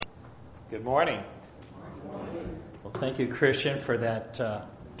Good morning. Well, thank you, Christian, for that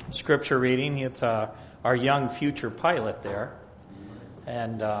scripture reading. It's our young future pilot there.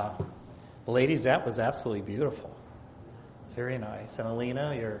 And ladies, that was absolutely beautiful. Very nice. And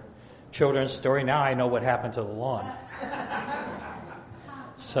Alina, your children's story, now I know what happened to the lawn.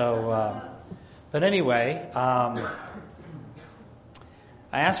 But anyway,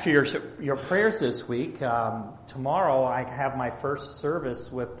 I asked for your prayers this week. Tomorrow I have my first service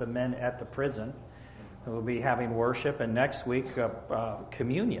with the men at the prison. We'll be having worship, and next week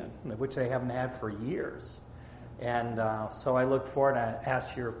communion, which they haven't had for years. And so I look forward to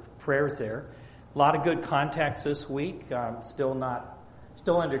ask your prayers there. A lot of good contacts this week. Still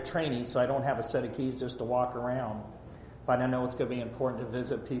under training, so I don't have a set of keys just to walk around. But I know it's going to be important to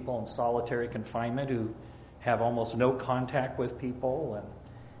visit people in solitary confinement who have almost no contact with people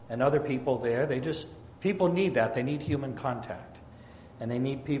and other people there. People need that. They need human contact. And they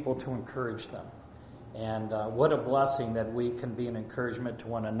need people to encourage them. And what a blessing that we can be an encouragement to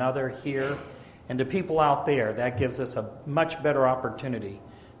one another here and to people out there. That gives us a much better opportunity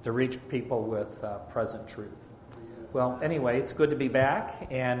to reach people with present truth. Well, anyway, it's good to be back,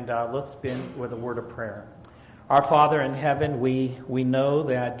 and let's begin with a word of prayer. Our Father in heaven, we know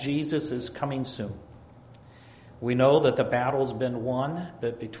that Jesus is coming soon. We know that the battle's been won,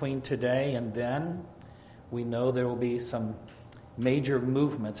 but between today and then, we know there will be some major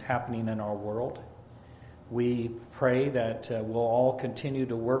movements happening in our world. We pray that we'll all continue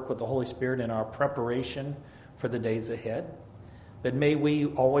to work with the Holy Spirit in our preparation for the days ahead. But may we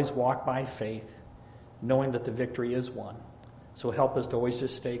always walk by faith, knowing that the victory is won. So help us to always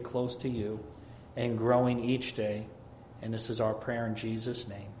just stay close to you and growing each day. And this is our prayer in Jesus'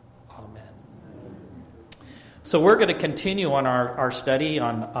 name. Amen. So we're going to continue on our study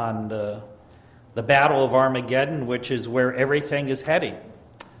on the Battle of Armageddon, which is where everything is heading.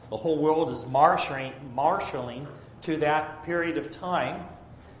 The whole world is marshaling to that period of time.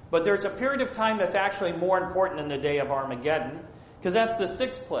 But there's a period of time that's actually more important than the day of Armageddon, because that's the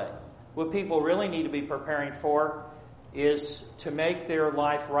sixth plague. What people really need to be preparing for is to make their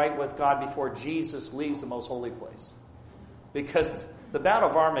life right with God before Jesus leaves the most holy place. Because the Battle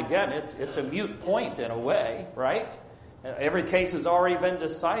of Armageddon, it's a moot point in a way, right? Every case has already been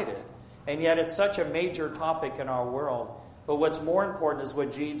decided. And yet it's such a major topic in our world. But what's more important is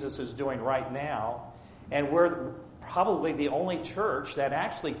what Jesus is doing right now. And we're probably the only church that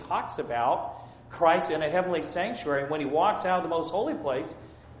actually talks about Christ in a heavenly sanctuary. When he walks out of the most holy place,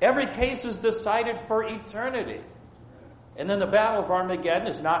 every case is decided for eternity. And then the Battle of Armageddon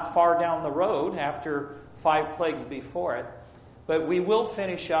is not far down the road after 5 plagues before it. But we will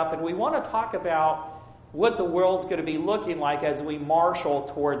finish up, and we want to talk about what the world's going to be looking like as we marshal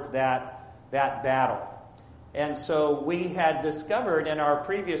towards that battle. And so we had discovered in our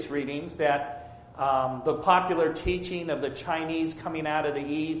previous readings that the popular teaching of the Chinese coming out of the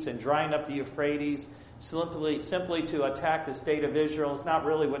east and drying up the Euphrates simply to attack the state of Israel is not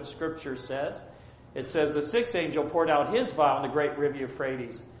really what Scripture says. It says the sixth angel poured out his vial in the great river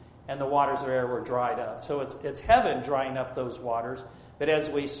Euphrates, and the waters of air were dried up. So it's heaven drying up those waters. But as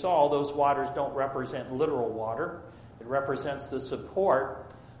we saw, those waters don't represent literal water. It represents the support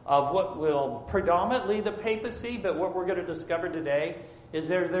of what will predominantly the papacy, but what we're going to discover today is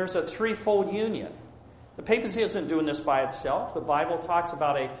there's a threefold union. The papacy isn't doing this by itself. The Bible talks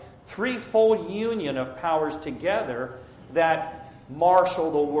about a threefold union of powers together that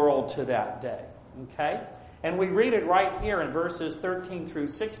marshal the world to that day. Okay? And we read it right here in verses 13 through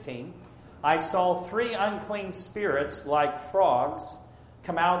 16. I saw 3 unclean spirits like frogs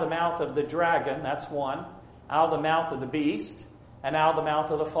come out of the mouth of the dragon, that's one, out of the mouth of the beast, and out of the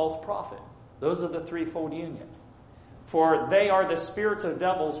mouth of the false prophet. Those are the threefold union. For they are the spirits of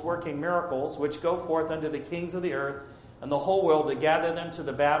devils working miracles, which go forth unto the kings of the earth and the whole world to gather them to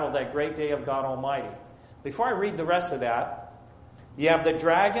the battle that great day of God Almighty. Before I read the rest of that, you have the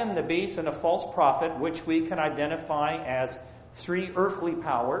dragon, the beast, and the false prophet, which we can identify as 3 earthly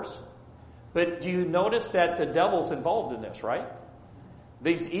powers. But do you notice that the devil's involved in this, right?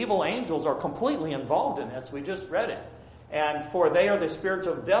 These evil angels are completely involved in this. We just read it. And for they are the spirits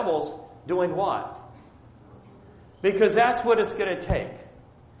of devils doing what? Because that's what it's going to take.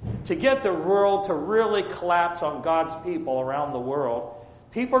 To get the world to really collapse on God's people around the world,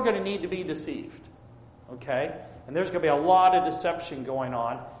 people are going to need to be deceived. Okay? And there's going to be a lot of deception going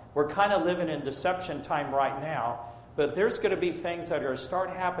on. We're kind of living in deception time right now. But there's going to be things that are going to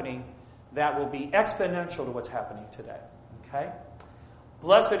start happening that will be exponential to what's happening today. Okay?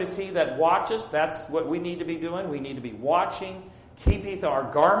 Blessed is he that watches. That's what we need to be doing. We need to be watching, keeping our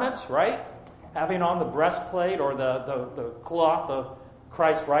garments, right? Having on the breastplate or the cloth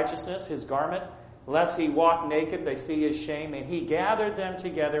Christ's righteousness, his garment. Lest he walk naked, they see his shame. And he gathered them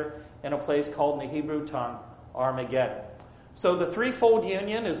together in a place called in the Hebrew tongue, Armageddon. So the threefold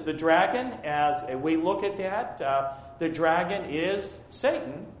union is the dragon. As we look at that, the dragon is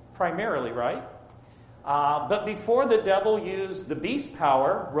Satan, primarily, right? But before the devil used the beast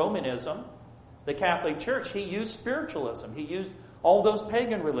power, Romanism, the Catholic Church, he used spiritualism. He used all those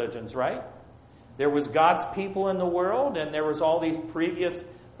pagan religions, right? There was God's people in the world, and there was all these previous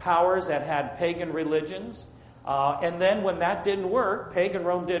powers that had pagan religions. And then when that didn't work, pagan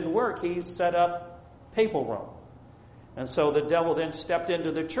Rome didn't work, he set up papal Rome. And so the devil then stepped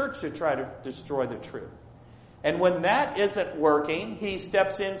into the church to try to destroy the truth. And when that isn't working, he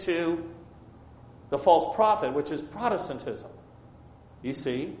steps into the false prophet, which is Protestantism. You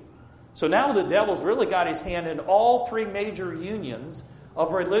see? So now the devil's really got his hand in all three major unions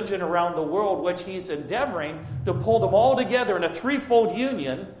of religion around the world, which he's endeavoring to pull them all together in a threefold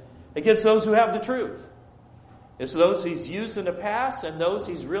union against those who have the truth. It's those he's used in the past and those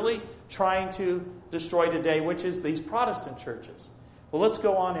he's really trying to destroy today, which is these Protestant churches. Well, let's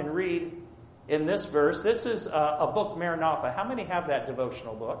go on and read in this verse. This is a book, Maranatha. How many have that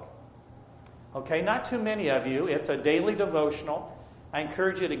devotional book? Okay, not too many of you. It's a daily devotional. I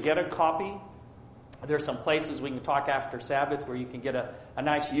encourage you to get a copy. There's some places we can talk after Sabbath where you can get a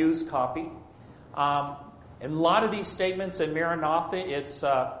nice used copy. And a lot of these statements in Maranatha, it's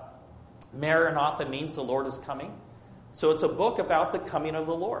Maranatha means the Lord is coming. So it's a book about the coming of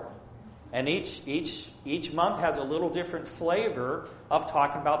the Lord. And each month has a little different flavor of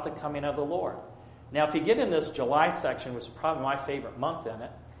talking about the coming of the Lord. Now, if you get in this July section, which is probably my favorite month in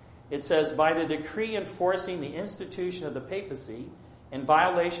it, it says, by the decree enforcing the institution of the papacy in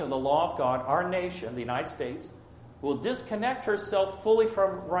violation of the law of God, our nation, the United States, will disconnect herself fully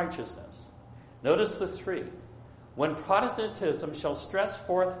from righteousness. Notice the three. When Protestantism shall stretch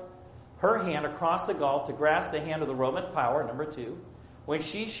forth her hand across the gulf to grasp the hand of the Roman power, number two, when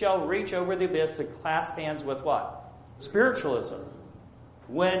she shall reach over the abyss to clasp hands with what? Spiritualism.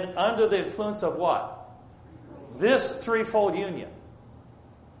 When under the influence of what? This threefold union.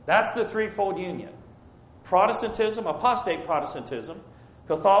 That's the threefold union. Protestantism, apostate Protestantism,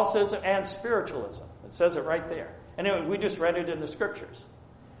 Catholicism, and spiritualism. It says it right there. Anyway, we just read it in the scriptures.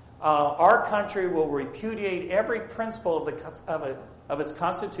 Our country will repudiate every principle of its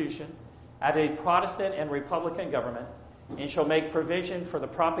constitution as a Protestant and Republican government, and shall make provision for the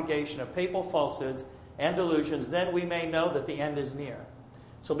propagation of papal falsehoods and delusions. Then we may know that the end is near.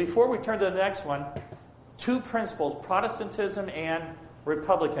 So before we turn to the next one, two principles, Protestantism and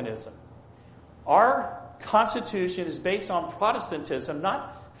Republicanism. Our Constitution is based on Protestantism,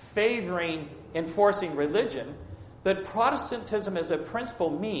 not favoring enforcing religion, but Protestantism as a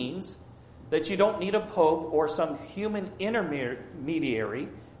principle means that you don't need a pope or some human intermediary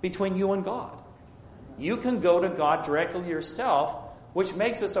between you and God. You can go to God directly yourself, which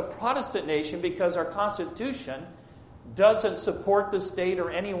makes us a Protestant nation because our Constitution doesn't support the state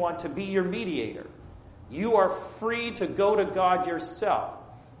or anyone to be your mediator. You are free to go to God yourself.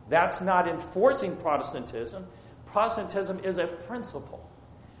 That's not enforcing Protestantism. Protestantism is a principle.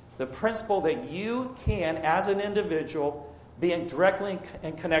 The principle that you can, as an individual, be directly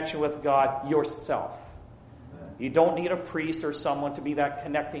in connection with God yourself. You don't need a priest or someone to be that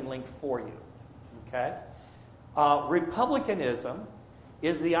connecting link for you. Okay? Republicanism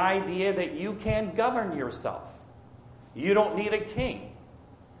is the idea that you can govern yourself. You don't need a king.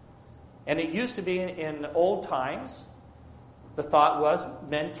 And it used to be in old times, the thought was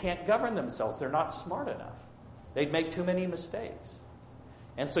men can't govern themselves. They're not smart enough. They'd make too many mistakes.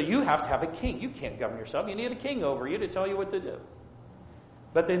 And so you have to have a king. You can't govern yourself. You need a king over you to tell you what to do.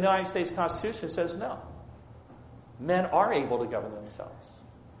 But the United States Constitution says no. Men are able to govern themselves.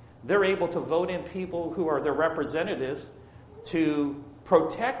 They're able to vote in people who are their representatives to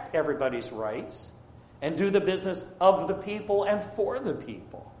protect everybody's rights and do the business of the people and for the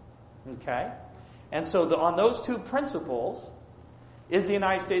people. Okay? And so on those two principles is the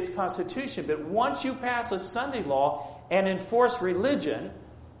United States Constitution. But once you pass a Sunday law and enforce religion,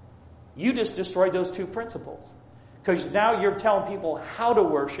 you just destroy those two principles. Because now you're telling people how to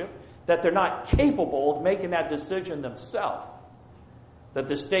worship, that they're not capable of making that decision themselves. That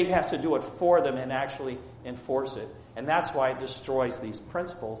the state has to do it for them and actually enforce it. And that's why it destroys these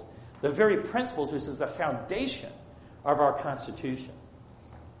principles. The very principles, which is the foundation of our Constitution.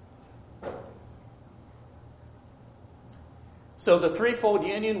 So the threefold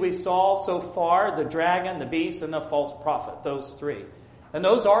union we saw so far, the dragon, the beast, and the false prophet, those three. And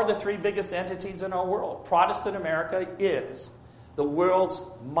those are the three biggest entities in our world. Protestant America is the world's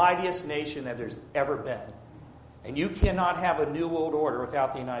mightiest nation that there's ever been. And you cannot have a new world order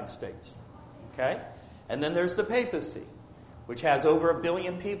without the United States. Okay? And then there's the papacy, which has over 1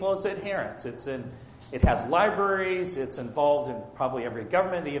 billion people as adherents. It has libraries. It's involved in probably every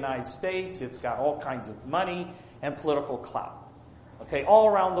government in the United States. It's got all kinds of money and political clout. Okay, all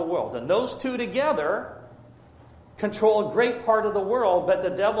around the world. And those two together control a great part of the world, but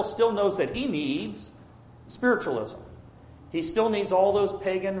the devil still knows that he needs spiritualism. He still needs all those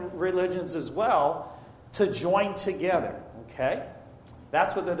pagan religions as well to join together. Okay?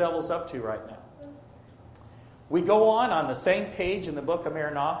 That's what the devil's up to right now. We go on the same page in the book of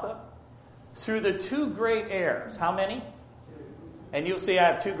Maranatha, through the two great errors. How many? And you'll see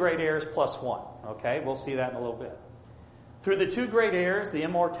I have two great errors plus one. Okay? We'll see that in a little bit. Through the two great errors, the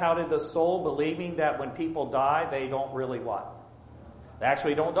immortality of the soul, believing that when people die, they don't really what? They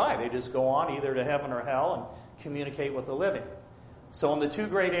actually don't die. They just go on either to heaven or hell and communicate with the living. So in the two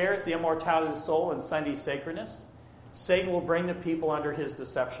great errors, the immortality of the soul and Sunday sacredness, Satan will bring the people under his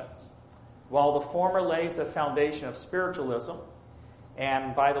deceptions. While the former lays the foundation of spiritualism,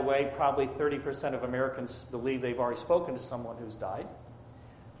 and by the way, probably 30% of Americans believe they've already spoken to someone who's died,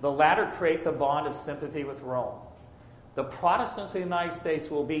 the latter creates a bond of sympathy with Rome. The Protestants of the United States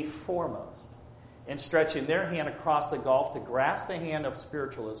will be foremost in stretching their hand across the gulf to grasp the hand of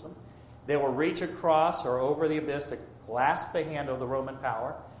spiritualism. They will reach across or over the abyss to grasp the hand of the Roman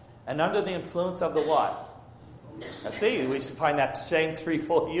power, and under the influence of the what? Now see, we find that same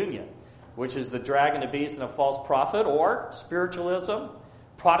threefold union, which is the dragon, the beast, and a false prophet, or spiritualism,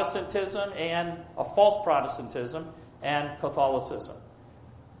 Protestantism, and a false Protestantism, and Catholicism.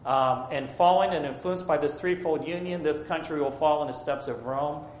 And following and influenced by this threefold union, this country will fall in the steps of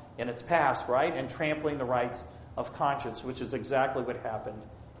Rome in its past, right? And trampling the rights of conscience, which is exactly what happened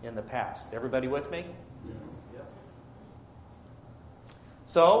in the past. Everybody with me? Yeah.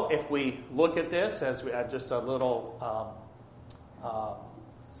 So, if we look at this as just a little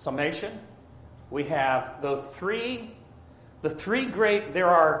summation, we have the three great. There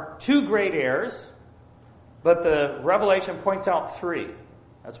are two great errors, but the Revelation points out three.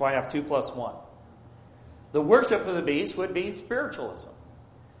 That's why I have 2 plus 1. The worship of the beast would be spiritualism.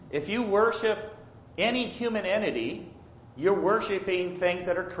 If you worship any human entity, you're worshiping things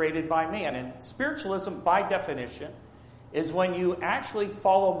that are created by man. And spiritualism, by definition, is when you actually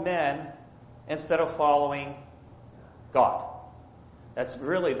follow men instead of following God. That's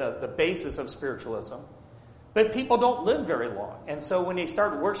really the basis of spiritualism. But people don't live very long. And so when you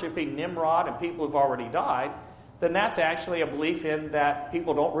start worshiping Nimrod and people who've already died, then that's actually a belief in that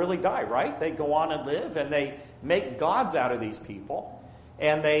people don't really die, right? They go on and live, and they make gods out of these people,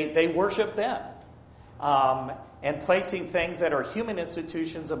 and they worship them. And placing things that are human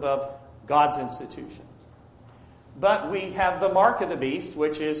institutions above God's institutions. But we have the mark of the beast,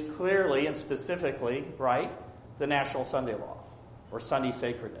 which is clearly and specifically, right, the National Sunday Law, or Sunday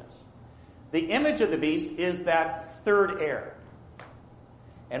sacredness. The image of the beast is that third error.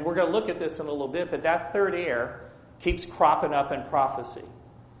 And we're going to look at this in a little bit, but that third error keeps cropping up in prophecy.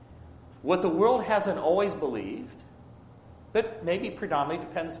 What the world hasn't always believed, but maybe predominantly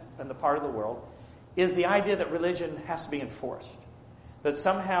depends on the part of the world, is the idea that religion has to be enforced. That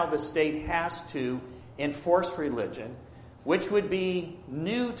somehow the state has to enforce religion, which would be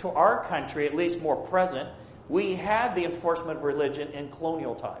new to our country, at least more present. We had the enforcement of religion in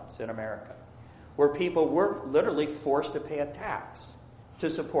colonial times in America, where people were literally forced to pay a tax to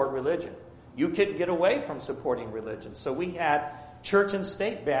support religion. You couldn't get away from supporting religion. So we had church and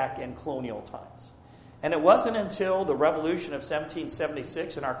state back in colonial times. And it wasn't until the Revolution of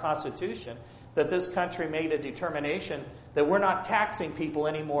 1776 in our Constitution that this country made a determination that we're not taxing people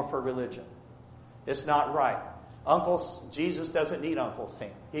anymore for religion. It's not right. Jesus doesn't need Uncle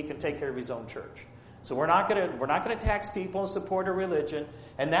Sam. He can take care of his own church. So we're not going to tax people in support of religion,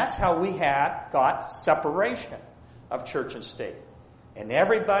 and that's how we got separation of church and state. And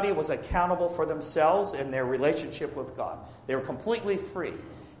everybody was accountable for themselves and their relationship with God. They were completely free.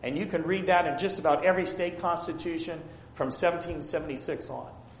 And you can read that in just about every state constitution from 1776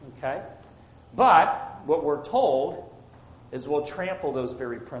 on. Okay? But what we're told is we'll trample those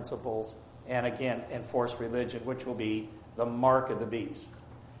very principles and again enforce religion, which will be the mark of the beast.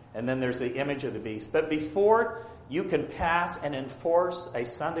 And then there's the image of the beast. But before you can pass and enforce a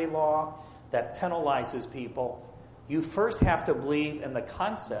Sunday law that penalizes people, you first have to believe in the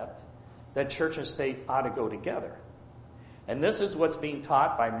concept that church and state ought to go together. And this is what's being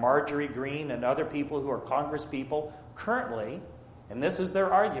taught by Marjorie Greene and other people who are Congress people currently, and this is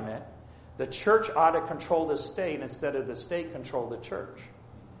their argument, the church ought to control the state instead of the state control the church.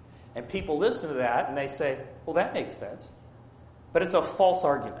 And people listen to that and they say, well, that makes sense. But it's a false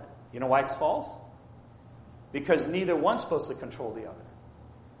argument. You know why it's false? Because neither one's supposed to control the other.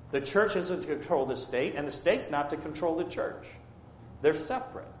 The church isn't to control the state, and the state's not to control the church. They're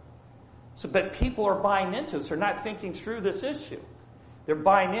separate. But people are buying into this. They're not thinking through this issue. They're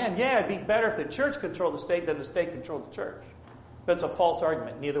buying in, it'd be better if the church controlled the state than the state controlled the church. But it's a false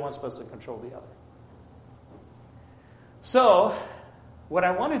argument. Neither one's supposed to control the other. So, what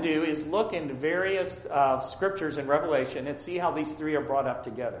I want to do is look into various scriptures in Revelation and see how these three are brought up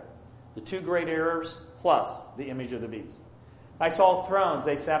together. The two great errors plus the image of the beast. I saw thrones,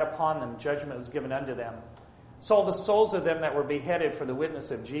 they sat upon them, judgment was given unto them. Saw the souls of them that were beheaded for the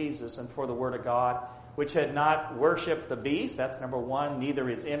witness of Jesus and for the word of God, which had not worshipped the beast, that's number one, neither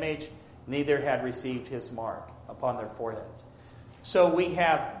his image, neither had received his mark upon their foreheads. So we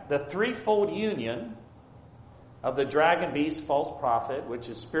have the threefold union of the dragon beast, false prophet, which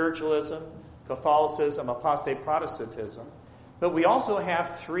is spiritualism, Catholicism, apostate Protestantism. But we also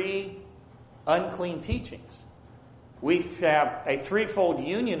have three unclean teachings. We have a threefold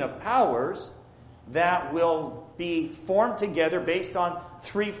union of powers that will be formed together based on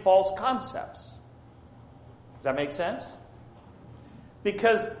three false concepts. Does that make sense?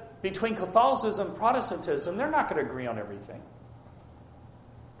 Because between Catholicism and Protestantism, they're not going to agree on everything.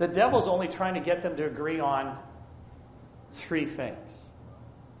 The devil's only trying to get them to agree on three things.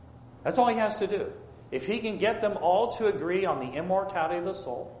 That's all he has to do. If he can get them all to agree on the immortality of the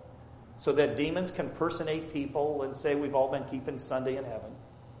soul, so that demons can personate people and say we've all been keeping Sunday in heaven.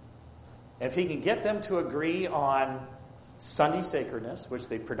 And if he can get them to agree on Sunday sacredness, which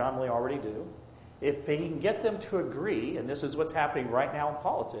they predominantly already do, if he can get them to agree, and this is what's happening right now in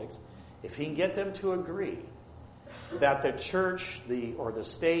politics, if he can get them to agree that the church or the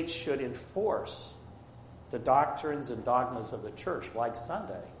state should enforce the doctrines and dogmas of the church, like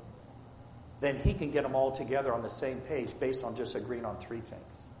Sunday, then he can get them all together on the same page based on just agreeing on three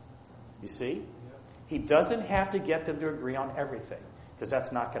things. You see? He doesn't have to get them to agree on everything, because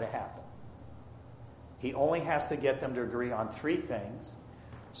that's not going to happen. He only has to get them to agree on three things.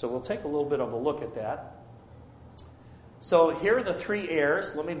 So we'll take a little bit of a look at that. So here are the three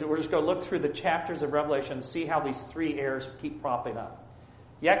errors. We're just going to look through the chapters of Revelation and see how these three errors keep propping up.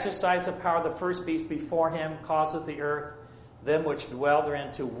 He exercised the power of the first beast before him, causeth the earth, them which dwell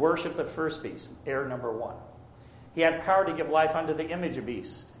therein, to worship the first beast. Error number one. He had power to give life unto the image of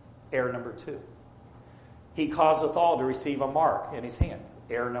beast. Error number two. He causeth all to receive a mark in his hand.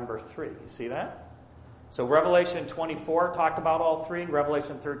 Error number three. You see that? So Revelation 24 talked about all three.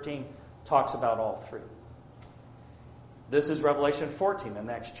 Revelation 13 talks about all three. This is Revelation 14, the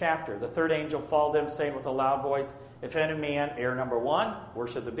next chapter. The third angel followed them, saying with a loud voice, if any man, error number one,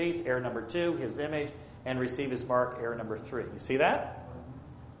 worship the beast. Error number two, his image, and receive his mark. Error number three. You see that?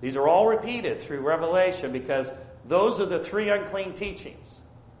 These are all repeated through Revelation because those are the three unclean teachings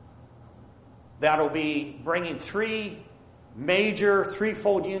that'll be bringing three major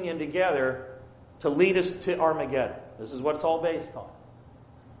threefold union together to lead us to Armageddon. This is what it's all based on.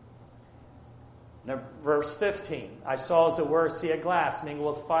 Now, verse 15, I saw as it were a sea of glass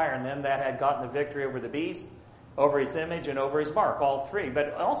mingled with fire, and them that had gotten the victory over the beast, over his image, and over his mark, all three,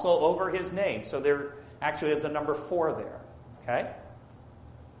 but also over his name. So there actually is a number 4 there. Okay?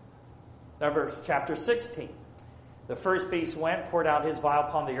 Chapter 16. The first beast went, poured out his vial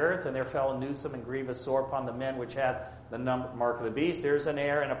upon the earth, and there fell a newsome and grievous sore upon the men which had the mark of the beast. There's an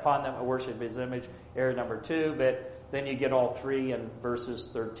error, and upon them a worship of his image. Error number 2, but then you get all three in verses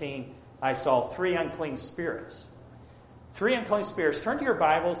 13. I saw 3 unclean spirits. 3 unclean spirits. Turn to your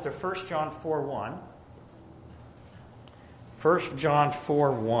Bibles to 1 John 4:1. 1 John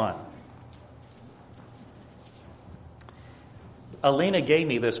 4:1. Alina gave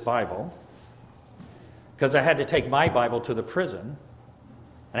me this Bible because I had to take my Bible to the prison,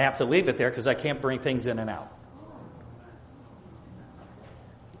 and I have to leave it there because I can't bring things in and out.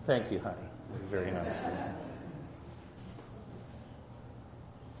 Thank you, honey. Very nice.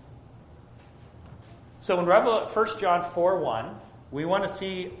 So in 1 John 4:1, we want to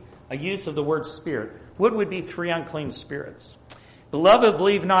see a use of the word spirit. What would be 3 unclean spirits? Beloved,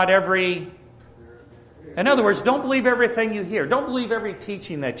 believe not every... In other words, don't believe everything you hear. Don't believe every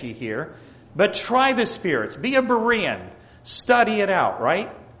teaching that you hear. But try the spirits. Be a Berean. Study it out,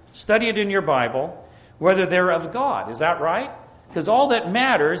 right? Study it in your Bible, whether they're of God. Is that right? Because all that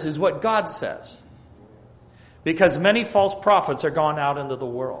matters is what God says. Because many false prophets are gone out into the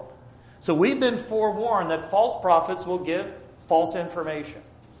world. So we've been forewarned that false prophets will give false information.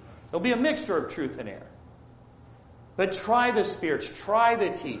 There'll be a mixture of truth and error. But try the spirits, try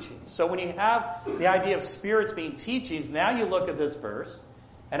the teachings. So when you have the idea of spirits being teachings, now you look at this verse,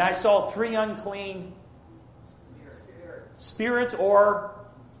 and I saw 3 unclean spirits or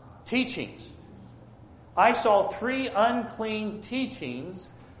teachings. I saw 3 unclean teachings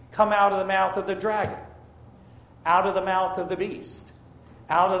come out of the mouth of the dragon, out of the mouth of the beast,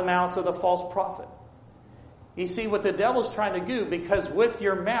 out of the mouth of the false prophet. You see what the devil's trying to do, because with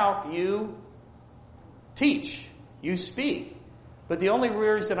your mouth you teach, you speak. But the only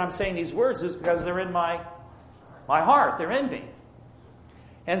reason I'm saying these words is because they're in my heart. They're in me.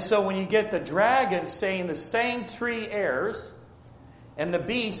 And so when you get the dragon saying the same 3 errors, and the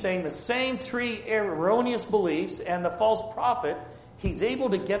beast saying the same 3 erroneous beliefs, and the false prophet, he's able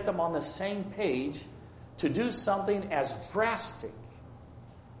to get them on the same page to do something as drastic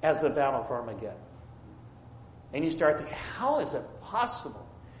as the Battle of Armageddon. And you start thinking, how is it possible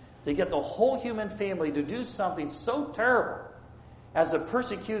to get the whole human family to do something so terrible as to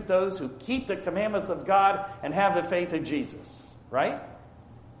persecute those who keep the commandments of God and have the faith of Jesus? Right?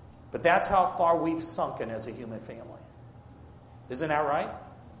 But that's how far we've sunken as a human family. Isn't that right?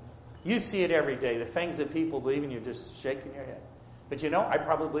 You see it every day. The things that people believe, and you're just shaking your head. But I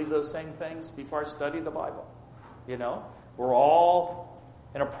probably believe those same things before I studied the Bible. We're all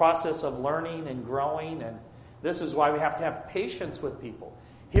in a process of learning and growing, and this is why we have to have patience with people.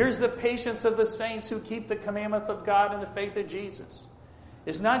 Here's the patience of the saints who keep the commandments of God and the faith of Jesus.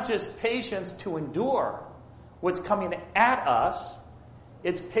 It's not just patience to endure what's coming at us.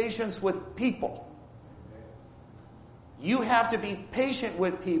 It's patience with people. You have to be patient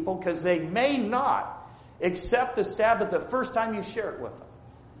with people because they may not accept the Sabbath the first time you share it with them.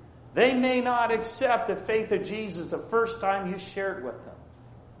 They may not accept the faith of Jesus the first time you share it with them.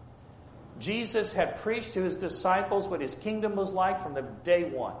 Jesus had preached to his disciples what his kingdom was like from the day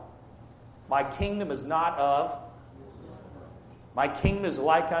one. My kingdom is not of. My kingdom is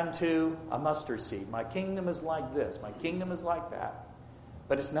like unto a mustard seed. My kingdom is like this. My kingdom is like that.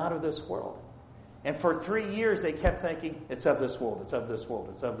 But it's not of this world. And for 3 years they kept thinking, it's of this world, it's of this world,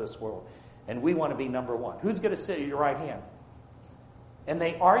 it's of this world. And we want to be number one. Who's going to sit at your right hand? And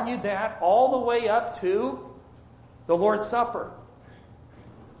they argued that all the way up to the Lord's Supper.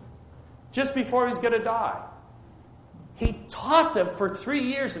 Just before he was going to die. He taught them for 3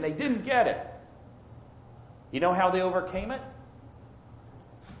 years and they didn't get it. You know how they overcame it?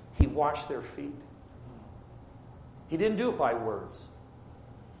 He washed their feet. He didn't do it by words.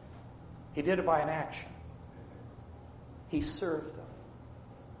 He did it by an action. He served them.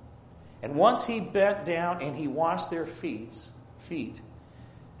 And once he bent down and he washed their feet,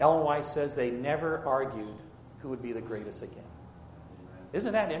 Ellen White says they never argued who would be the greatest again.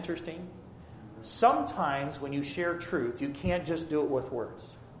 Isn't that interesting? Sometimes when you share truth, you can't just do it with words.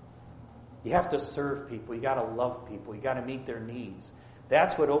 You have to serve people. You got to love people. You got to meet their needs.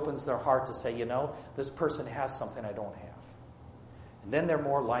 That's what opens their heart to say, this person has something I don't have. And then they're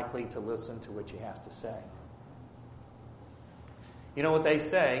more likely to listen to what you have to say. You know what they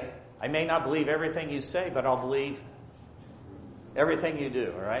say? I may not believe everything you say, but I'll believe everything you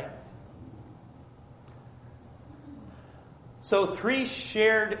do, all right? So 3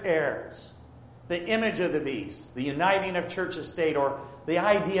 shared errors. The image of the beast, the uniting of church and state, or the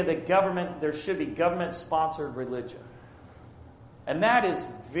idea that there should be government-sponsored religion. And that is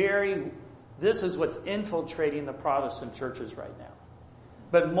this is what's infiltrating the Protestant churches right now.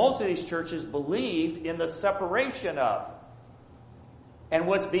 But most of these churches believed in the separation of. And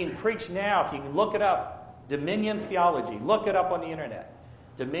what's being preached now, if you can look it up, dominion theology, look it up on the internet.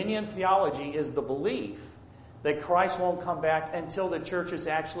 Dominion theology is the belief that Christ won't come back until the churches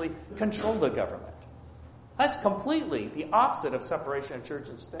actually control the government. That's completely the opposite of separation of church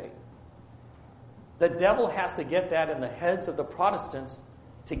and state. The devil has to get that in the heads of the Protestants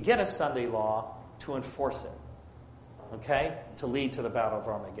to get a Sunday law to enforce it. Okay? To lead to the Battle of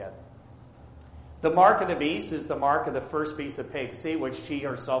Armageddon. The mark of the beast is the mark of the first beast of papacy, which she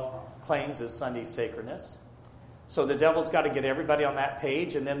herself claims is Sunday sacredness. So the devil's got to get everybody on that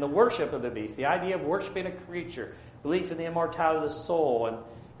page. And then the worship of the beast, the idea of worshiping a creature, belief in the immortality of the soul,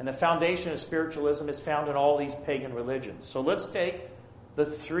 and the foundation of spiritualism is found in all these pagan religions. So let's take the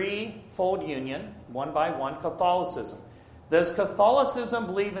threefold union, one by one, Catholicism. Does Catholicism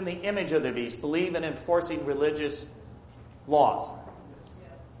believe in the image of the beast, believe in enforcing religious laws?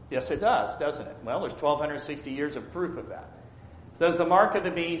 Yes, it does, doesn't it? Well, there's 1,260 years of proof of that. Does the mark of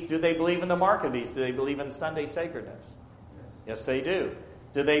the beast, do they believe in the mark of the beast? Do they believe in Sunday sacredness? Yes, they do.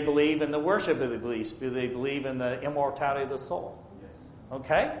 Do they believe in the worship of the beast? Do they believe in the immortality of the soul?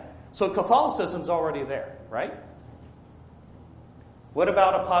 Okay? So Catholicism's already there, right? What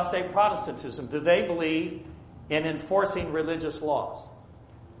about apostate Protestantism? Do they believe in enforcing religious laws?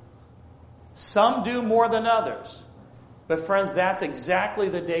 Some do more than others. But friends, that's exactly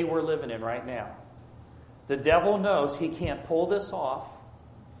the day we're living in right now. The devil knows he can't pull this off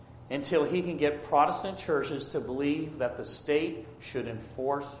until he can get Protestant churches to believe that the state should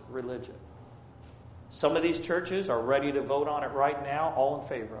enforce religion. Some of these churches are ready to vote on it right now, all in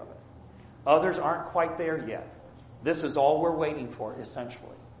favor of it. Others aren't quite there yet. This is all we're waiting for,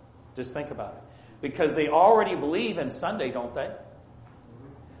 essentially. Just think about it. Because they already believe in Sunday, don't they?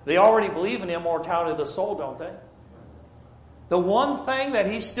 They already believe in the immortality of the soul, don't they? The one thing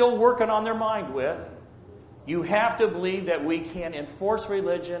that he's still working on their mind with, you have to believe that we can enforce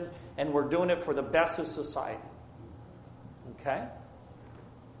religion and we're doing it for the best of society. Okay?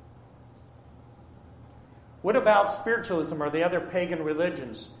 What about spiritualism or the other pagan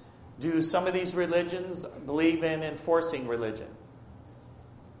religions? Do some of these religions believe in enforcing religion?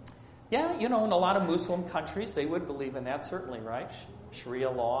 Yeah, in a lot of Muslim countries, they would believe in that, certainly, right? Sharia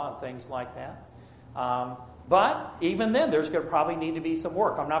law and things like that. But even then, there's going to probably need to be some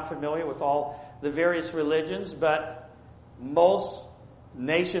work. I'm not familiar with all the various religions, but most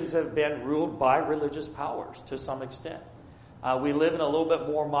nations have been ruled by religious powers to some extent. We live in a little bit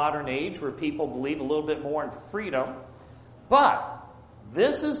more modern age where people believe a little bit more in freedom. But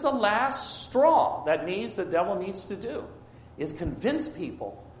this is the last straw that the devil needs to do, is convince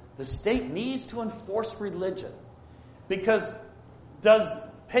people the state needs to enforce religion. Because does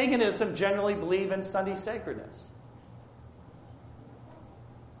paganism generally believe in Sunday sacredness?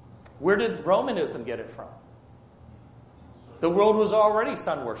 Where did Romanism get it from? The world was already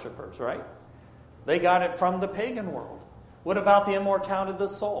sun worshippers, right? They got it from the pagan world. What about the immortality of the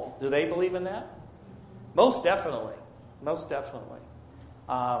soul? Do they believe in that? Most definitely. Most definitely.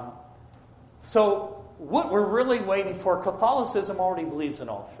 So what we're really waiting for, Catholicism already believes in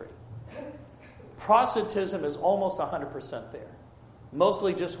all three. Protestantism is almost 100% there.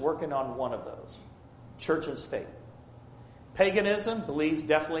 Mostly just working on one of those, church and state. Paganism believes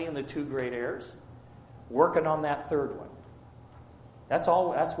definitely in the two great errors, working on that third one. That's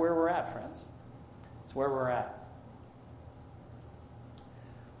all. That's where we're at, friends. That's where we're at.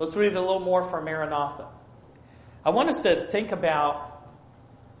 Let's read a little more from Maranatha. I want us to think about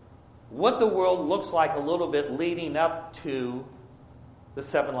what the world looks like a little bit leading up to the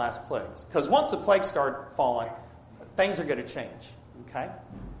 7 last plagues. Because once the plagues start falling, things are going to change. Okay?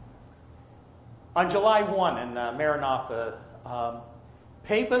 On July 1 in Maranatha,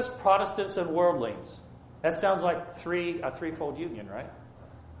 Papists, Protestants, and worldlings. That sounds like a threefold union, right?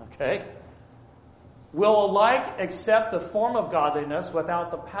 Okay. Will alike accept the form of godliness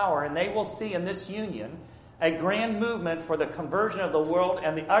without the power, and they will see in this union a grand movement for the conversion of the world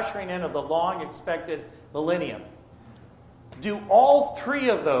and the ushering in of the long-expected millennium. Do all three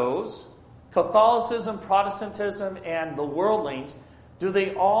of those, Catholicism, Protestantism, and the worldlings, are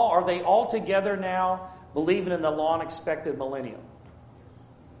they all together now believing in the long-expected millennium?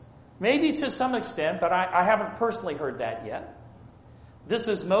 Maybe to some extent, but I haven't personally heard that yet. This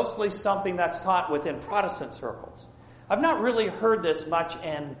is mostly something that's taught within Protestant circles. I've not really heard this much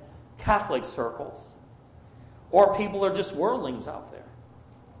in Catholic circles. Or people are just worldlings out there.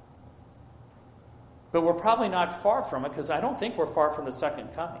 But we're probably not far from it, because I don't think we're far from the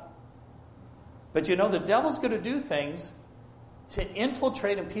second coming. But the devil's going to do things to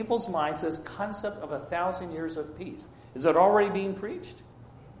infiltrate in people's minds this concept of 1,000 years of peace. Is it already being preached?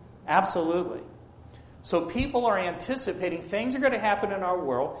 Absolutely. So people are anticipating things are going to happen in our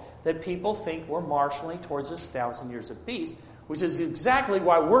world that people think we're marshaling towards this 1,000 years of peace, which is exactly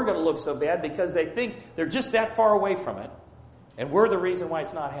why we're going to look so bad, because they think they're just that far away from it, and we're the reason why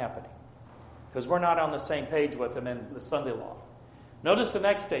it's not happening, because we're not on the same page with them in the Sunday law. Notice the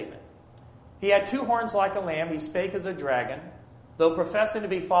next statement. He had 2 horns like a lamb. He spake as a dragon. Though professing to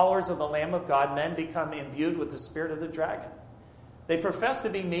be followers of the Lamb of God, men become imbued with the spirit of the dragon. They profess to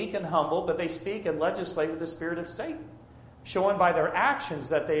be meek and humble, but they speak and legislate with the spirit of Satan, showing by their actions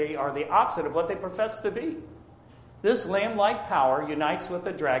that they are the opposite of what they profess to be. This lamb-like power unites with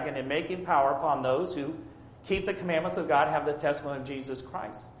the dragon in making power upon those who keep the commandments of God and have the testimony of Jesus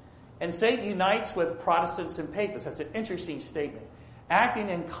Christ. And Satan unites with Protestants and Papists. That's an interesting statement. Acting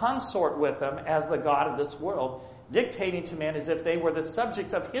in consort with them as the God of this world, dictating to men as if they were the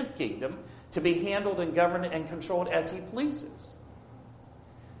subjects of his kingdom, to be handled and governed and controlled as he pleases.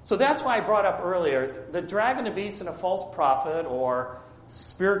 So that's why I brought up earlier, the dragon, the beast, and a false prophet, or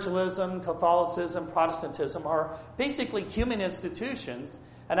spiritualism, Catholicism, Protestantism, are basically human institutions.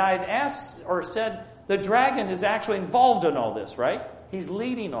 And I had asked or said, the dragon is actually involved in all this, right? He's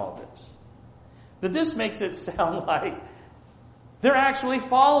leading all this. But this makes it sound like they're actually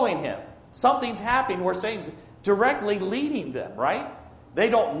following him. Something's happening where Satan's directly leading them, right? They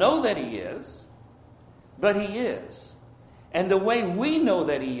don't know that he is, but he is. And the way we know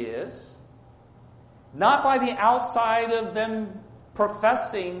that he is, not by the outside of them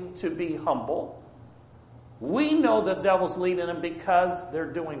professing to be humble. We know the devil's leading them because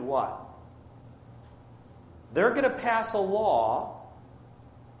they're doing what? They're going to pass a law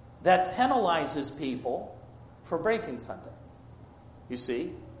that penalizes people for breaking Sunday. You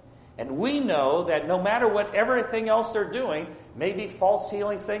see? And we know that no matter what everything else they're doing, maybe false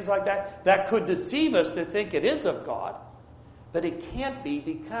healings, things like that, that could deceive us to think it is of God. But it can't be,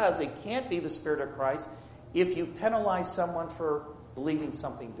 because it can't be the Spirit of Christ if you penalize someone for believing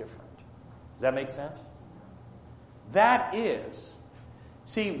something different. Does that make sense? That is.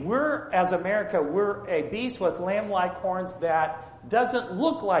 See, as America, we're a beast with lamb-like horns that doesn't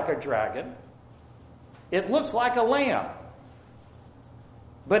look like a dragon. It looks like a lamb.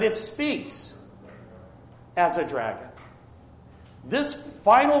 But it speaks as a dragon. This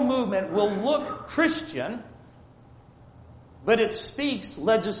final movement will look Christian, but it speaks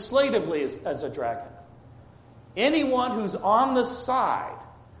legislatively as a dragon. Anyone who's on the side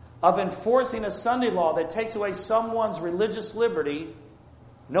of enforcing a Sunday law that takes away someone's religious liberty,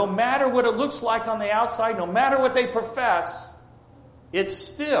 no matter what it looks like on the outside, no matter what they profess, it's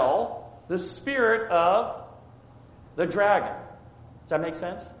still the spirit of the dragon. Does that make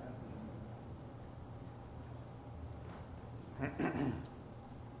sense?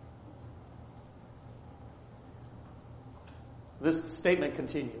 This statement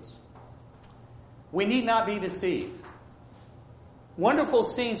continues. We need not be deceived. Wonderful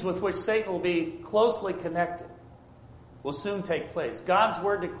scenes with which Satan will be closely connected will soon take place. God's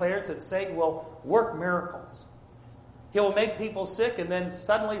word declares that Satan will work miracles. He will make people sick and then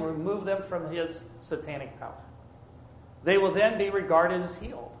suddenly remove them from his satanic power. They will then be regarded as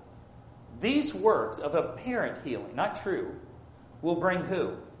healed. These works of apparent healing, not true, will bring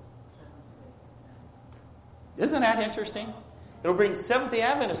who? Isn't that interesting? It'll bring Seventh-day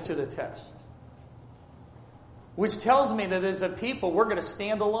Adventists to the test. Which tells me that as a people, we're going to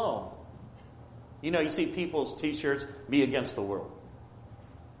stand alone. You know, you see people's t-shirts, "Me against the world."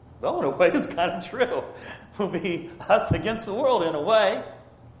 Well, in a way, it's kind of true. We'll be us against the world in a way.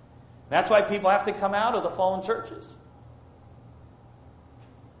 That's why people have to come out of the fallen churches.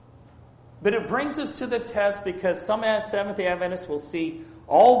 But it brings us to the test because some Seventh-day Adventists will see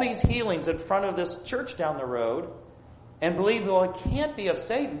all these healings in front of this church down the road and believe, well, it can't be of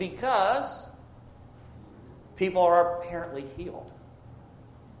Satan because people are apparently healed.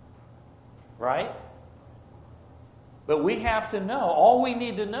 Right? But we have to know, all we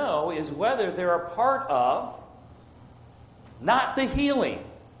need to know is whether they're a part of not the healing,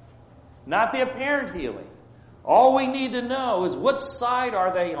 not the apparent healing. All we need to know is what side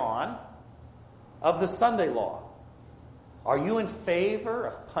are they on of the Sunday law. Are you in favor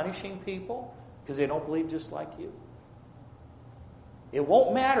of punishing people because they don't believe just like you? It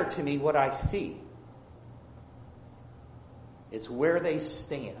won't matter to me what I see. It's where they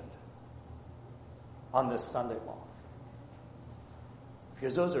stand on this Sunday law.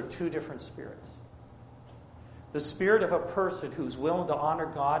 Because those are two different spirits. The spirit of a person who's willing to honor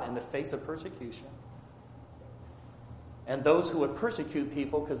God in the face of persecution, and those who would persecute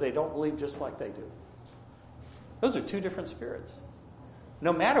people because they don't believe just like they do. Those are two different spirits.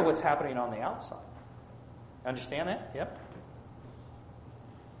 No matter what's happening on the outside. Understand that? Yep.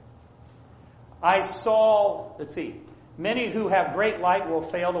 I saw, many who have great light will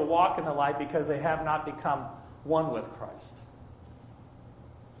fail to walk in the light because they have not become one with Christ.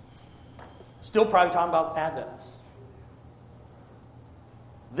 Still probably talking about Adventists.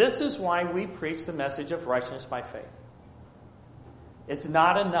 This is why we preach the message of righteousness by faith. It's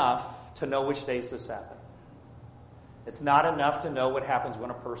not enough to know which day is the Sabbath. It's not enough to know what happens when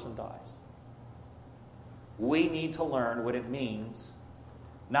a person dies. We need to learn what it means,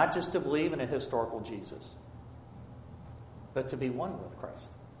 not just to believe in a historical Jesus, but to be one with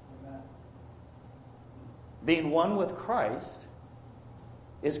Christ. Amen. Being one with Christ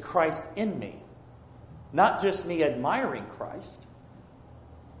is Christ in me. Not just me admiring Christ,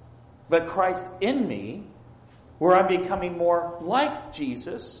 but Christ in me, where I'm becoming more like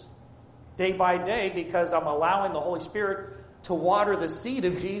Jesus day by day because I'm allowing the Holy Spirit to water the seed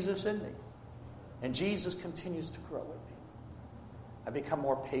of Jesus in me. And Jesus continues to grow in me. I become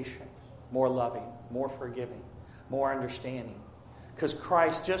more patient, more loving, more forgiving, more understanding. Because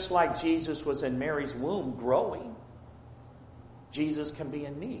Christ, just like Jesus was in Mary's womb growing, Jesus can be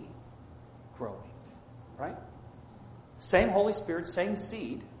in me growing. Right? Same Holy Spirit, same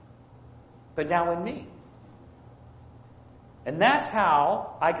seed, but now in me. And that's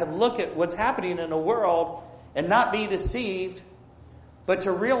how I can look at what's happening in the world and not be deceived, but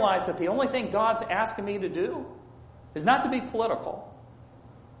to realize that the only thing God's asking me to do is not to be political,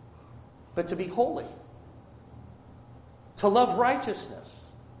 but to be holy. to love righteousness,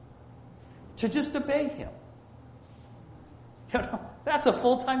 to just obey Him. That's a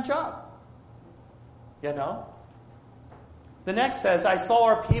full-time job. The next says, I saw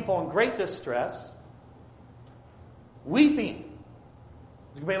our people in great distress, weeping.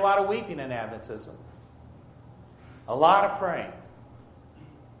 There's going to be a lot of weeping in Adventism. A lot of praying.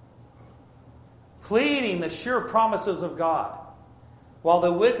 Pleading the sure promises of God, while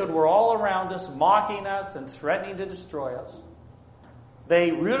the wicked were all around us, mocking us and threatening to destroy us.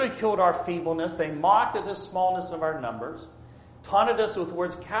 They ridiculed our feebleness. They mocked at the smallness of our numbers, taunted us with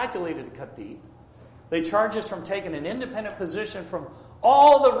words calculated to cut deep. They charged us from taking an independent position from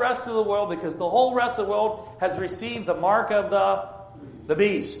all the rest of the world, because the whole rest of the world has received the mark of the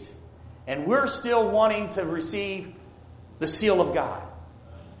beast. And we're still wanting to receive the seal of God.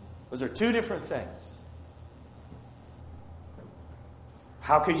 Those are two different things.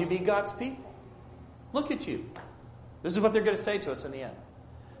 How could you be God's people? Look at you. This is what they're going to say to us in the end.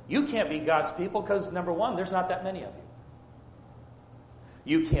 You can't be God's people because, number one, there's not that many of you.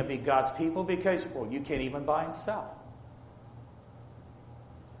 You can't be God's people because, you can't even buy and sell.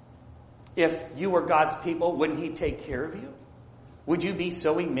 If you were God's people, wouldn't He take care of you? Would you be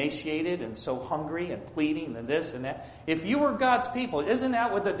so emaciated and so hungry and pleading and this and that? If you were God's people, isn't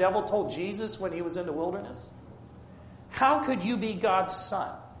that what the devil told Jesus when He was in the wilderness? How could you be God's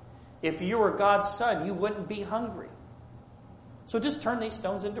son? If you were God's son, you wouldn't be hungry. So just turn these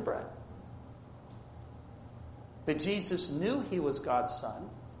stones into bread. But Jesus knew He was God's son,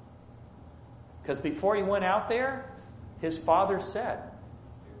 because before He went out there, His Father said,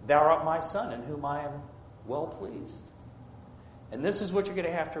 Thou art my son, in whom I am well pleased. And this is what you're going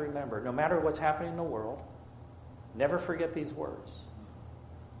to have to remember. No matter what's happening in the world, never forget these words.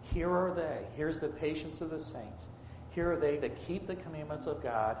 Here are they. Here's the patience of the saints. Here are they that keep the commandments of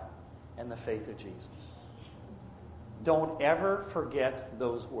God and the faith of Jesus. Don't ever forget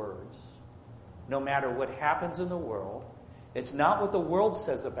those words. No matter what happens in the world, it's not what the world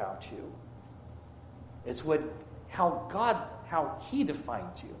says about you. It's how He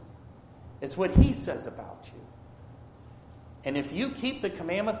defines you. It's what He says about you. And if you keep the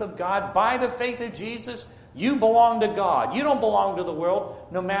commandments of God by the faith of Jesus, you belong to God. You don't belong to the world,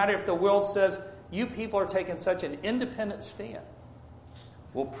 no matter if the world says, you people are taking such an independent stand.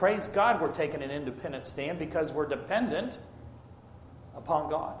 Well, praise God we're taking an independent stand, because we're dependent upon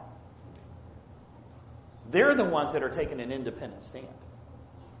God. They're the ones that are taking an independent stand.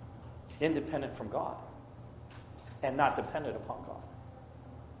 Independent from God. And not dependent upon God.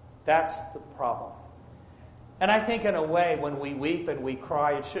 That's the problem. And I think in a way, when we weep and we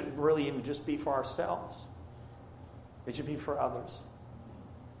cry, it shouldn't really even just be for ourselves. It should be for others.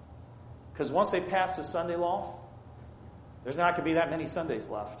 Because once they pass the Sunday law, there's not going to be that many Sundays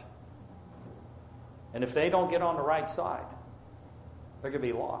left. And if they don't get on the right side, they're going to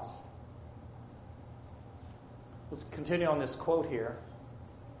be lost. Let's continue on this quote here.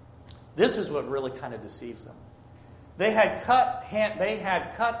 This is what really kind of deceives them. They had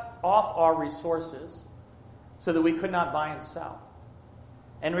cut off our resources so that we could not buy and sell,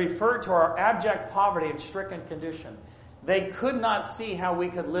 and referred to our abject poverty and stricken condition. They could not see how we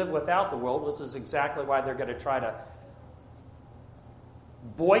could live without the world. This is exactly why they're going to try to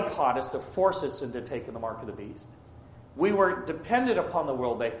boycott us, to force us into taking the mark of the beast. We were dependent upon the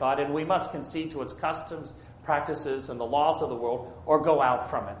world, they thought, and we must concede to its customs, practices, and the laws of the world, or go out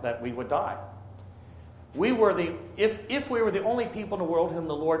from it, that we would die. If we were the only people in the world whom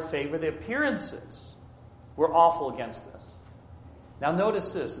the Lord favored, the appearances were awful against us. Now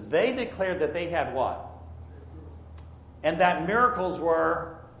notice this. They declared that they had what? And that miracles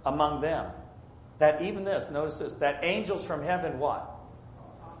were among them. That even this, notice this, that angels from heaven what?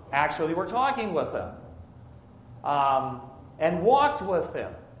 Actually were talking with them. And walked with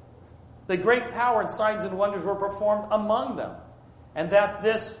them. The great power and signs and wonders were performed among them. And that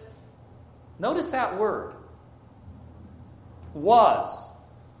this, notice that word, was.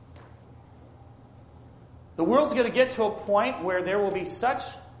 The world's going to get to a point where there will be such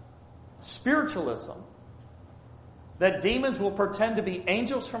spiritualism that demons will pretend to be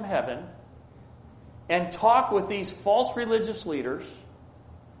angels from heaven and talk with these false religious leaders,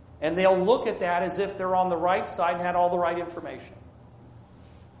 and they'll look at that as if they're on the right side and had all the right information.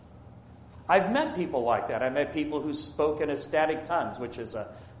 I've met people like that. I met people who spoke in ecstatic tongues, which is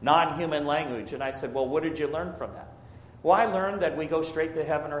a non-human language, and I said, well, what did you learn from that? Well, I learned that we go straight to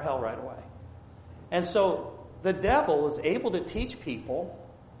heaven or hell right away. And so the devil is able to teach people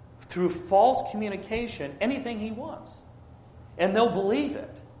through false communication anything he wants. And they'll believe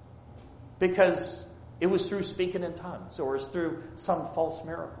it because it was through speaking in tongues or it's through some false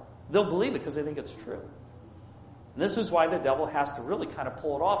miracle. They'll believe it because they think it's true. And this is why the devil has to really kind of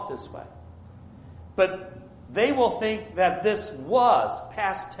pull it off this way. But they will think that this was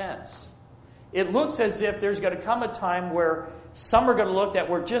past tense. It looks as if there's going to come a time where some are going to look that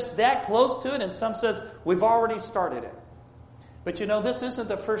we're just that close to it, and some says we've already started it. But this isn't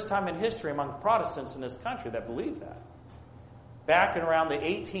the first time in history among Protestants in this country that believe that. Back in around the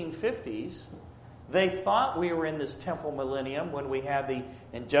 1850s, they thought we were in this temple millennium when we had the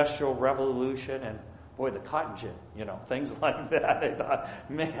Industrial Revolution and, the cotton gin, things like that. They thought,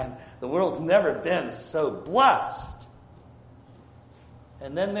 man, the world's never been so blessed.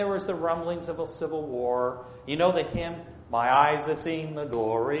 And then there was the rumblings of a civil war. You know the hymn, my eyes have seen the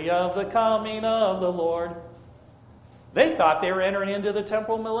glory of the coming of the Lord. They thought they were entering into the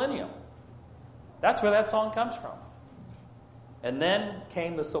temporal millennium. That's where that song comes from. And then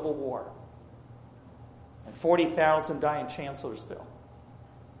came the Civil War. And 40,000 die in Chancellorsville.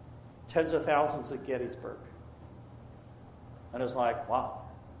 Tens of thousands at Gettysburg. And it's like, wow,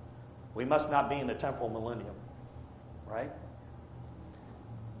 we must not be in the temporal millennium. Right?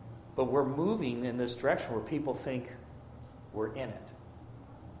 But we're moving in this direction where people think we're in it.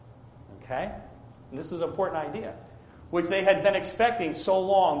 Okay? And this is an important idea, which they had been expecting so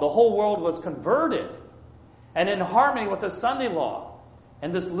long. The whole world was converted and in harmony with the Sunday law.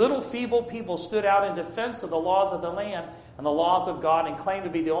 And this little feeble people stood out in defense of the laws of the land and the laws of God and claimed to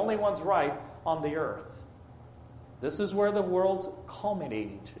be the only ones right on the earth. This is where the world's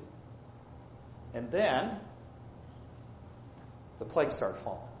culminating to. And then the plagues start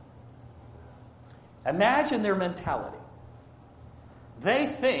falling. Imagine their mentality. They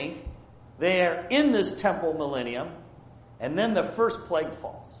think they are in this temple millennium, and then the first plague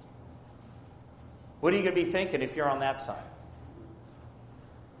falls. What are you going to be thinking if you're on that side?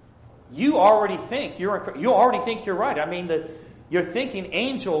 You already think you're right. I mean, you're thinking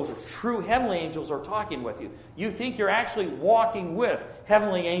angels, true heavenly angels, are talking with you. You think you're actually walking with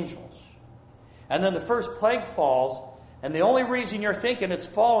heavenly angels. And then the first plague falls, and the only reason you're thinking it's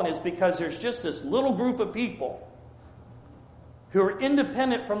fallen is because there's just this little group of people who are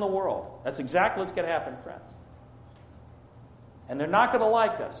independent from the world. That's exactly what's going to happen, friends. And they're not going to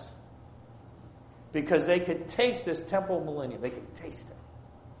like us because they could taste this temporal millennium. They could taste it.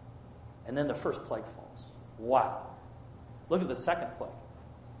 And then the first plague falls. Wow. Look at the second plague.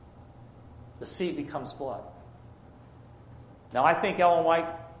 The sea becomes blood. Now, I think Ellen White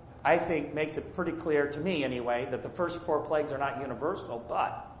makes it pretty clear to me anyway that the first four plagues are not universal,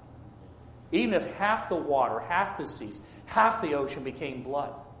 but even if half the water, half the seas, half the ocean became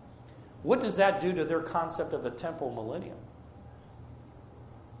blood, what does that do to their concept of a temporal millennium?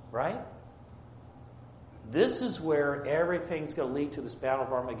 Right? This is where everything's going to lead to this battle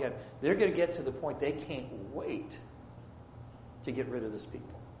of Armageddon. They're going to get to the point they can't wait to get rid of this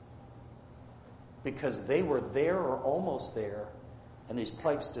people. Because they were there or almost there, and these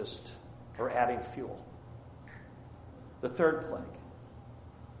plagues just are adding fuel. The third plague.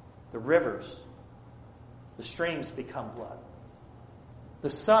 The rivers, the streams become blood. The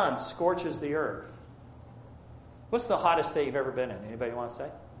sun scorches the earth. What's the hottest day you've ever been in? Anybody want to say?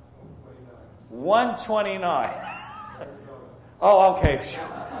 129. Oh, okay.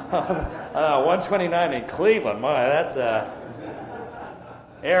 129 in Cleveland. My, that's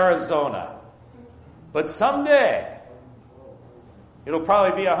Arizona. But someday, it'll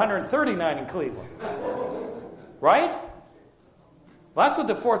probably be 139 in Cleveland. Right? Well, that's what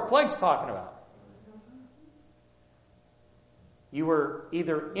the fourth plague's talking about. You were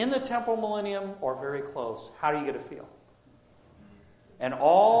either in the temporal millennium or very close. How are you going to feel? And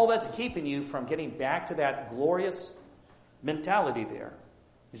all that's keeping you from getting back to that glorious mentality there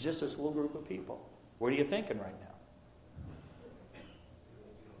is just this little group of people. What are you thinking right now?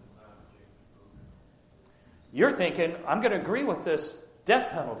 You're thinking, I'm going to agree with this death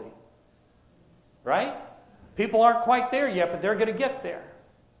penalty. Right? People aren't quite there yet, but they're going to get there.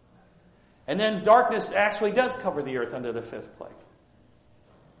 And then darkness actually does cover the earth under the fifth plague.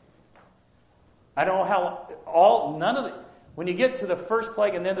 I don't know how, when you get to the first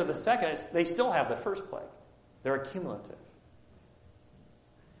plague and then to the second, they still have the first plague. They're accumulative.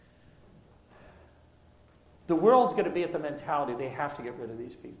 The world's going to be at the mentality they have to get rid of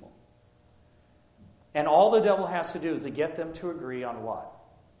these people. And all the devil has to do is to get them to agree on what?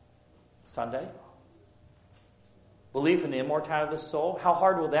 Sunday? Belief in the immortality of the soul? How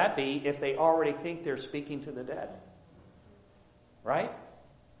hard will that be if they already think they're speaking to the dead? Right?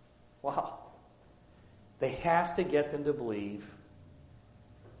 Wow. They has to get them to believe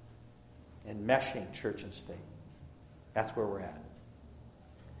in meshing church and state. That's where we're at.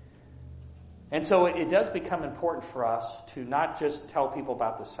 And so it does become important for us to not just tell people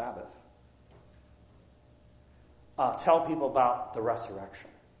about the Sabbath, tell people about the resurrection.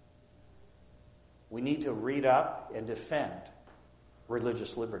 We need to read up and defend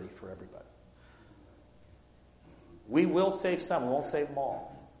religious liberty for everybody. We will save some. We won't save them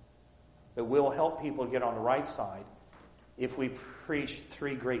all. But we'll help people get on the right side if we preach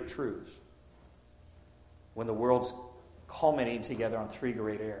three great truths when the world's culminating together on three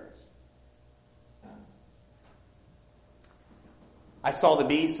great errors. I saw the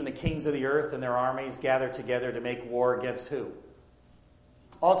beasts and the kings of the earth and their armies gathered together to make war against who?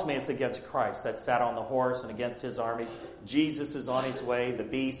 Ultimately, it's against Christ that sat on the horse and against his armies. Jesus is on his way. The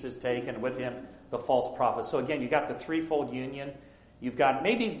beast is taken. With him, the false prophet. So again, you got the threefold union. You've got,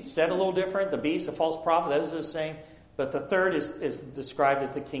 maybe said a little different, the beast, the false prophet, those are the same. But the third is described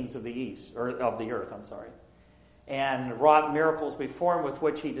as the kings of the east, or of the earth, and wrought miracles before him with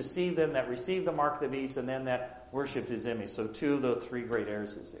which he deceived them that received the mark of the beast and then that worshipped his image. So two of the three great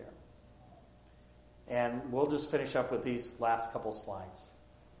errors is there. And we'll just finish up with these last couple slides.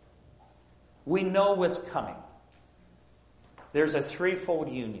 We know what's coming. There's a threefold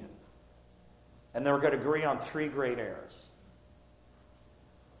union. And they're going to agree on three great errors.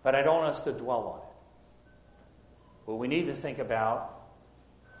 But I don't want us to dwell on it. What we need to think about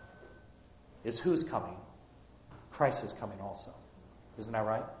is who's coming. Christ is coming also. Isn't that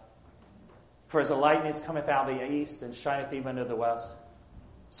right? For as the lightning cometh out of the east and shineth even to the west,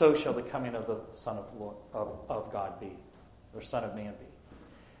 so shall the coming of the Son of God be, or Son of Man be.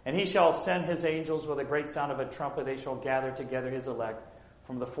 And he shall send his angels with a great sound of a trumpet. They shall gather together his elect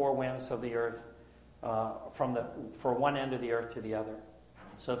from the four winds of the earth, for one end of the earth to the other.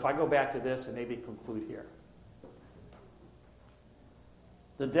 So if I go back to this and maybe conclude here.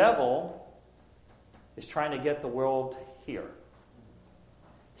 The devil is trying to get the world here.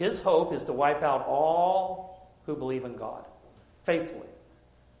 His hope is to wipe out all who believe in God faithfully.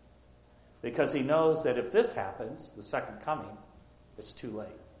 Because he knows that if this happens, the second coming, it's too late.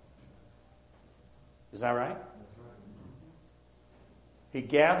 Is that right? That's right. He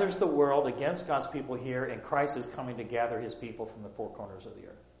gathers the world against God's people here, and Christ is coming to gather his people from the four corners of the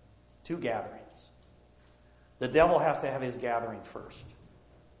earth. Two gatherings. The devil has to have his gathering first.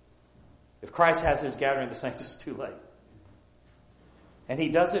 If Christ has his gathering, the saints, it's too late. And he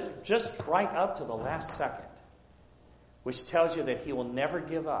does it just right up to the last second, which tells you that he will never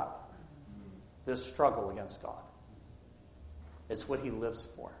give up this struggle against God. It's what he lives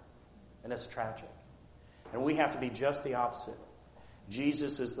for. And it's tragic. And we have to be just the opposite.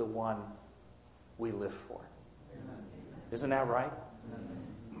 Jesus is the one we live for. Isn't that right?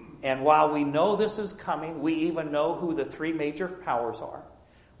 And while we know this is coming, we even know who the three major powers are.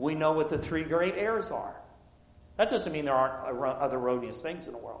 We know what the three great errors are. That doesn't mean there aren't other erroneous things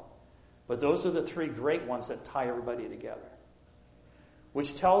in the world. But those are the three great ones that tie everybody together.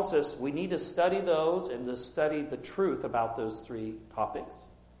 Which tells us we need to study those and to study the truth about those three topics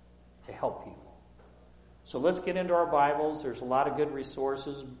to help people. So let's get into our Bibles. There's a lot of good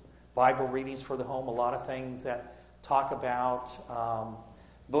resources, Bible readings for the home, a lot of things that talk about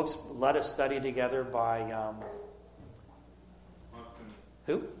books. Let Us Study Together by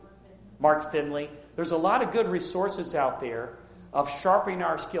who? Mark Finley. There's a lot of good resources out there of sharpening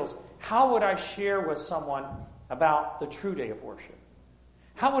our skills. How would I share with someone about the true day of worship?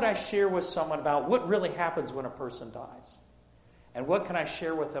 How would I share with someone about what really happens when a person dies? And what can I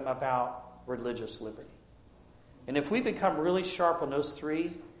share with them about religious liberty? And if we become really sharp on those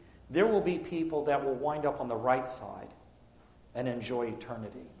three, there will be people that will wind up on the right side and enjoy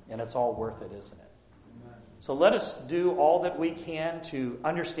eternity. And it's all worth it, isn't it? Amen. So let us do all that we can to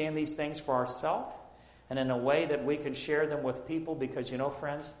understand these things for ourselves and in a way that we can share them with people because, you know,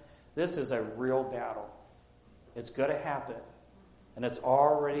 friends, this is a real battle. It's going to happen. And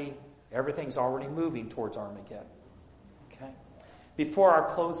everything's already moving towards Armageddon. Okay? Before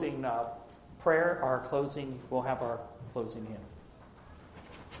our closing we'll have our closing hymn.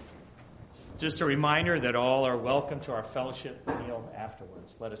 Just a reminder that all are welcome to our fellowship meal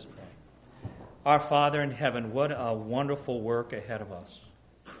afterwards. Let us pray. Our Father in heaven, what a wonderful work ahead of us.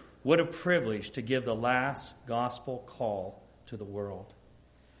 What a privilege to give the last gospel call to the world.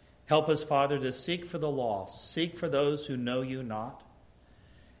 Help us, Father, to seek for the lost, seek for those who know you not.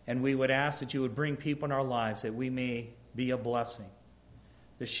 And we would ask that you would bring people in our lives that we may be a blessing,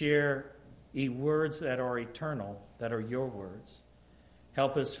 to share words that are eternal, that are your words.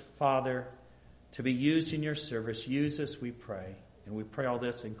 Help us, Father, to be used in your service. Use us, we pray. And we pray all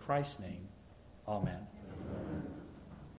this in Christ's name. Amen.